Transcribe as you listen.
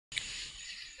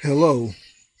Hello,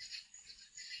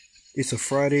 it's a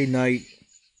Friday night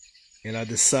and I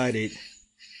decided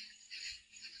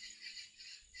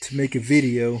to make a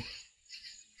video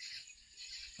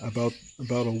about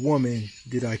a woman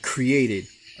that I created.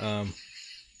 I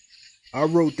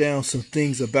wrote down some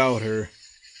things about her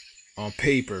on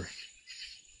paper.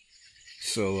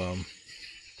 So I'm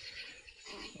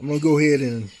gonna go ahead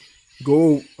and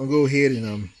go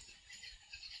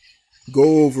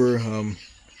over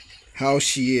how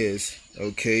she is,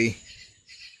 okay?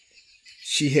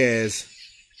 She has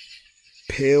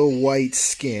pale white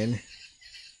skin.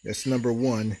 That's number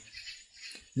one.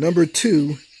 Number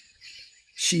two,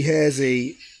 she has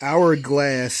a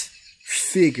hourglass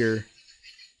figure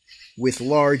with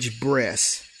large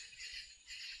breasts.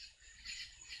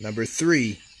 Number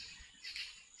three,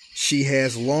 she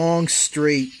has long,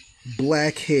 straight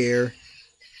black hair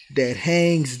that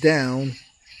hangs down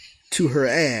to her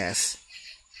ass.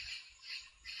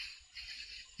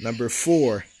 Number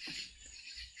four,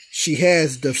 she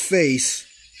has the face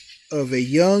of a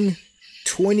young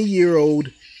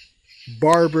 20-year-old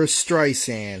Barbra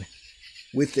Streisand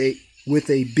with a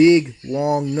big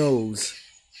long nose.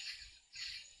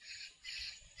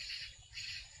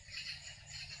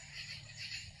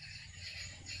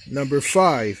 Number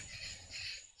five,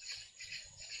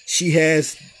 she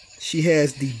has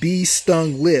the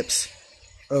bee-stung lips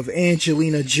of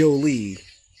Angelina Jolie.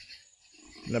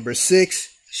 Number six,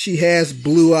 she has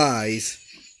blue eyes.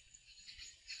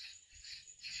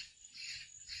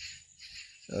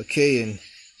 Okay, and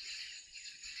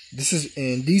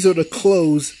these are the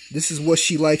clothes. This is what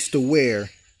she likes to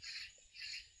wear.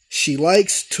 She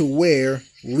likes to wear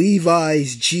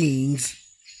Levi's jeans,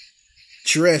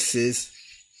 dresses,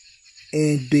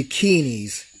 and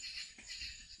bikinis.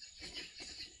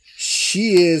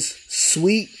 She is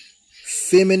sweet,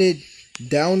 feminine,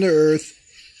 down to earth,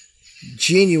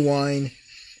 genuine,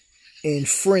 and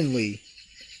friendly.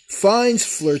 Finds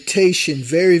flirtation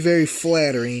very, very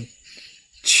flattering.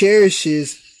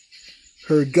 Cherishes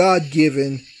her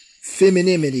God-given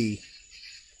femininity.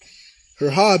 Her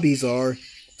hobbies are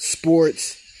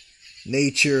sports,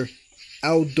 nature,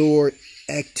 outdoor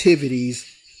activities.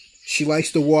 She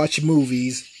likes to watch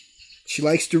movies. She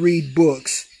likes to read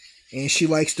books. And she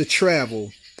likes to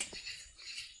travel.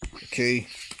 Okay.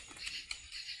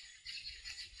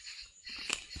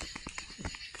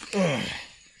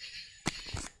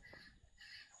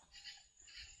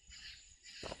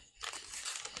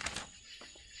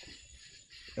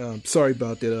 Sorry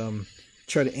about that.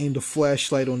 Try to aim the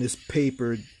flashlight on this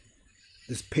paper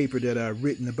that I've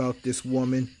written about this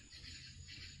woman.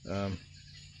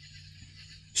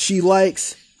 She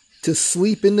likes to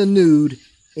sleep in the nude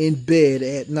in bed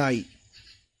at night.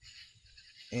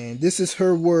 And this is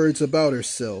her words about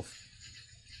herself.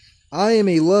 I am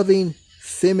a loving,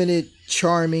 feminine,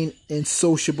 charming, and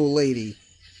sociable lady.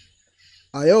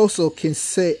 I also can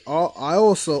say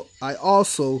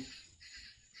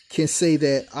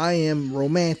that I am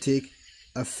romantic,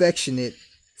 affectionate,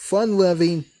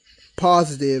 fun-loving,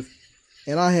 positive,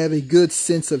 and I have a good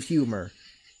sense of humor.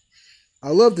 I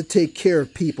love to take care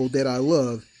of people that I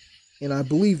love, and I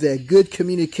believe that good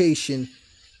communication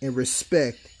and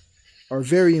respect are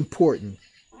very important.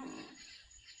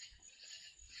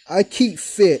 I keep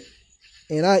fit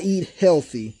and I eat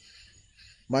healthy.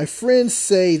 My friends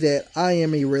say that I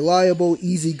am a reliable,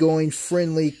 easygoing,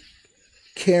 friendly,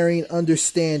 caring,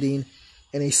 understanding,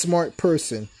 and a smart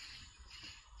person.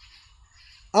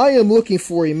 I am looking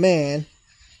for a man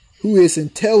who is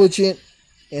intelligent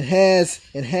and has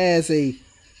a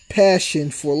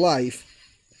passion for life.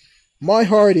 My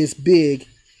heart is big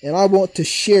and I want to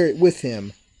share it with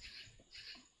him.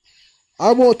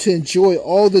 I want to enjoy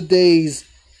all the days,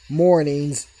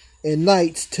 mornings, and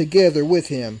nights together with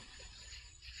him.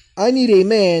 I need a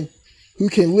man who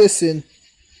can listen,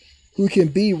 who can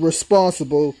be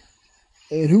responsible,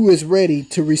 and who is ready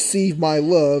to receive my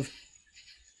love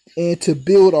and to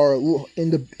build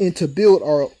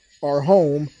our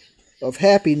home of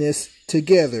happiness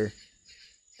together.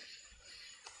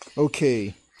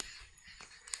 Okay,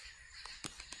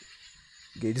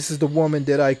 this is the woman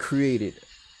that I created.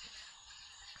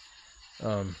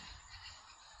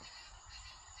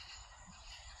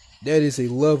 That is a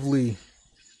lovely,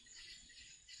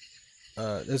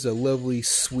 there's a lovely,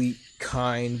 sweet,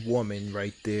 kind woman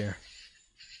right there.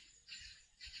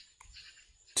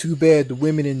 Too bad the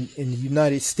women in the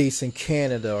United States and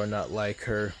Canada are not like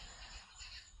her.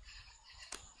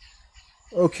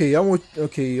 Okay, I want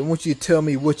you to tell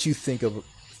me what you think of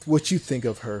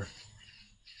her.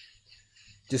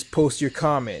 Just post your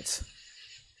comments.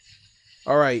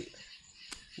 All right.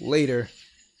 Later.